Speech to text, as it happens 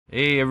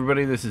Hey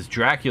everybody, this is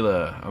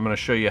Dracula. I'm going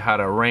to show you how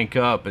to rank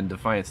up in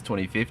Defiance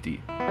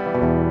 2050.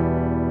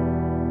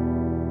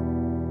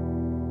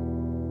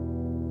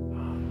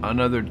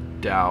 Another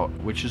doubt,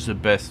 which is the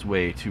best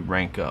way to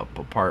rank up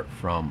apart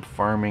from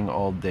farming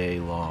all day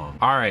long?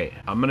 Alright,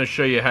 I'm going to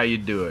show you how you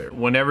do it.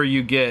 Whenever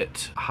you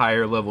get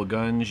higher level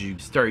guns, you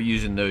start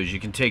using those. You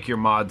can take your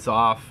mods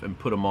off and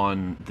put them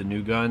on the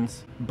new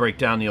guns. Break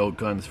down the old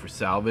guns for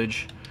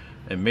salvage.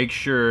 And make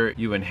sure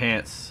you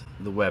enhance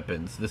the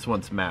weapons. This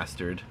one's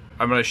mastered.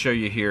 I'm going to show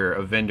you here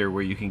a vendor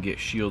where you can get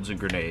shields and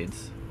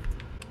grenades,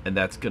 and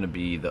that's going to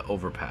be the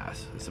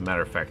overpass. As a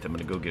matter of fact, I'm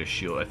going to go get a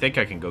shield. I think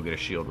I can go get a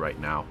shield right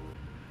now.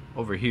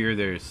 Over here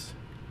there's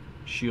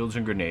shields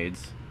and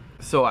grenades.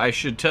 So I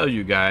should tell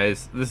you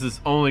guys, this is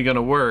only going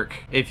to work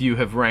if you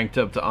have ranked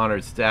up to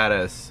honored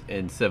status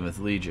in 7th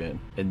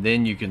Legion, and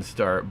then you can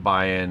start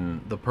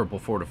buying the purple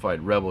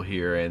fortified rebel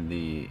here and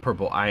the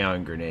purple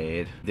ion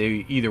grenade.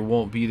 They either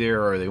won't be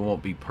there or they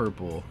won't be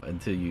purple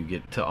until you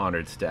get to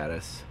honored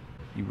status.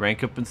 You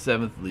rank up in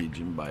 7th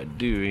Legion by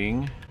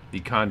doing the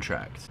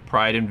contracts: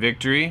 Pride and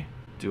Victory,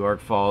 do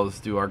arc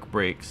falls, do arc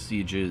breaks,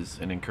 sieges,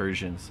 and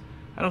incursions.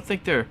 I don't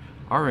think there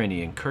are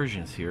any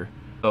incursions here.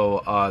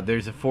 So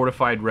there's a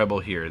fortified rebel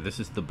here. This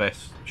is the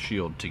best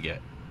shield to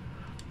get.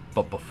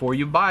 But before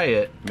you buy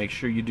it, make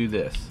sure you do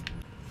this.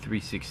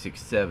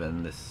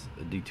 3667, this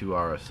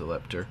D2R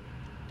Seleptor.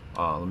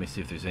 Let me see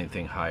if there's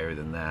anything higher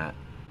than that.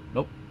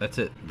 Nope, that's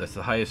it. That's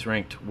the highest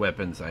ranked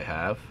weapons I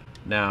have.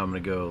 Now I'm gonna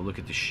go look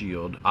at the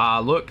shield.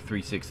 Look,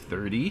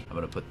 3630. I'm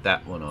gonna put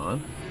that one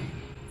on.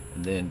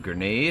 And then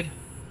grenade.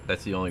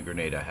 That's the only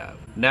grenade I have.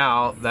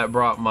 Now that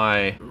brought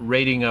my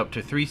rating up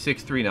to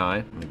 3639.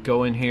 I'm gonna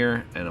go in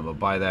here and I'm gonna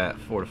buy that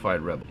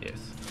fortified rebel. Yes.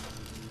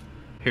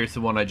 Here's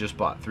the one I just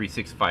bought,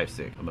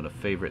 3656. I'm gonna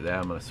favorite that.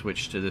 I'm gonna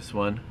switch to this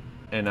one.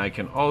 And I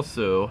can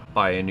also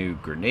buy a new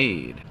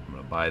grenade. I'm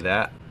gonna buy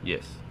that.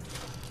 Yes.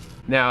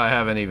 Now I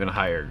have an even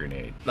higher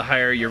grenade. The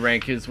higher your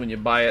rank is when you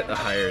buy it, the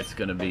higher it's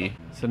gonna be.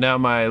 So now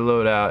my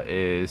loadout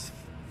is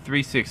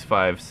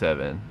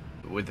 3657.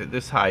 With it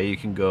this high, you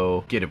can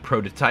go get a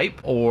prototype,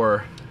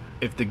 or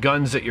if the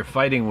guns that you're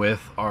fighting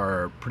with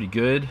are pretty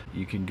good,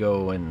 you can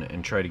go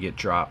and try to get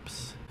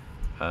drops.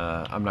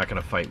 I'm not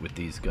gonna fight with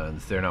these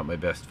guns. They're not my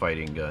best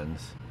fighting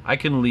guns. I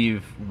can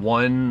leave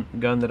one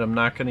gun that I'm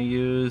not gonna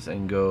use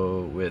and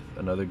go with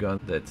another gun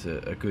that's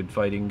a good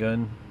fighting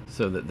gun,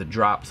 so that the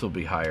drops will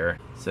be higher.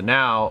 So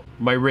now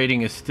my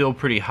rating is still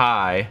pretty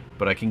high,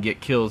 but I can get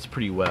kills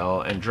pretty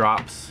well, and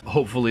drops,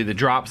 hopefully the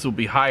drops will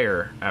be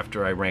higher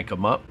after I rank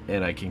them up,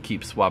 and I can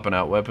keep swapping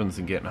out weapons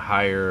and getting a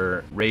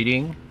higher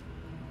rating.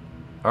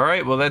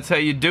 Alright, well that's how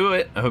you do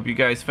it. I hope you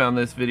guys found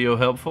this video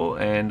helpful,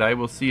 and I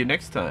will see you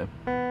next time.